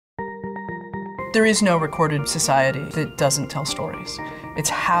There is no recorded society that doesn't tell stories. It's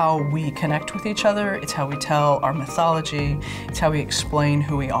how we connect with each other, it's how we tell our mythology, it's how we explain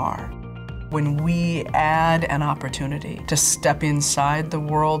who we are. When we add an opportunity to step inside the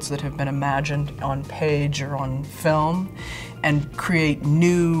worlds that have been imagined on page or on film and create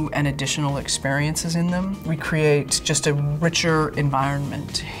new and additional experiences in them, we create just a richer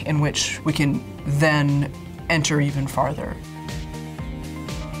environment in which we can then enter even farther.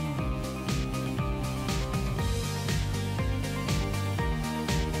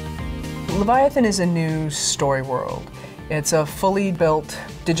 Leviathan is a new story world. It's a fully built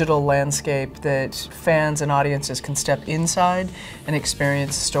digital landscape that fans and audiences can step inside and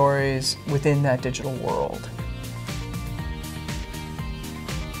experience stories within that digital world.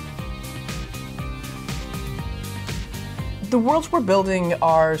 The worlds we're building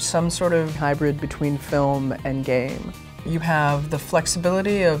are some sort of hybrid between film and game. You have the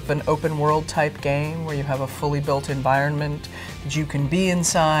flexibility of an open world type game where you have a fully built environment that you can be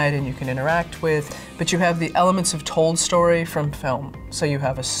inside and you can interact with, but you have the elements of told story from film. So you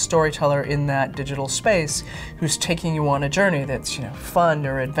have a storyteller in that digital space who's taking you on a journey that's, fun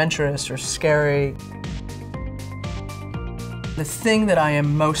or adventurous or scary. The thing that I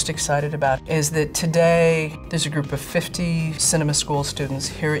am most excited about is that today there's a group of 50 cinema school students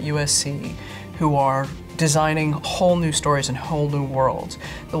here at USC who are designing whole new stories and whole new worlds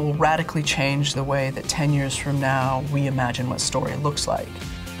that will radically change the way that 10 years from now we imagine what story looks like.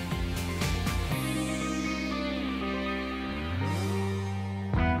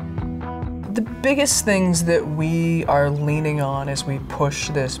 The biggest things that we are leaning on as we push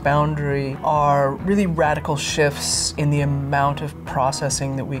this boundary are really radical shifts in the amount of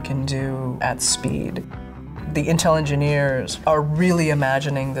processing that we can do at speed. The Intel engineers are really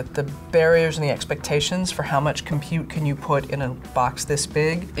imagining that the barriers and the expectations for how much compute can you put in a box this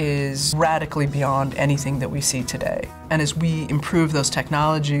big is radically beyond anything that we see today. And as we improve those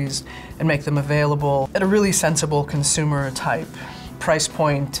technologies and make them available at a really sensible consumer type price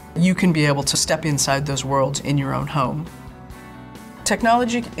point, you can be able to step inside those worlds in your own home.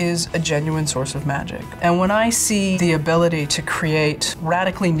 Technology is a genuine source of magic. And when I see the ability to create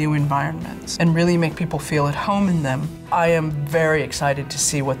radically new environments and really make people feel at home in them, I am very excited to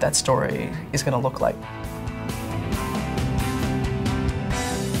see what that story is going to look like.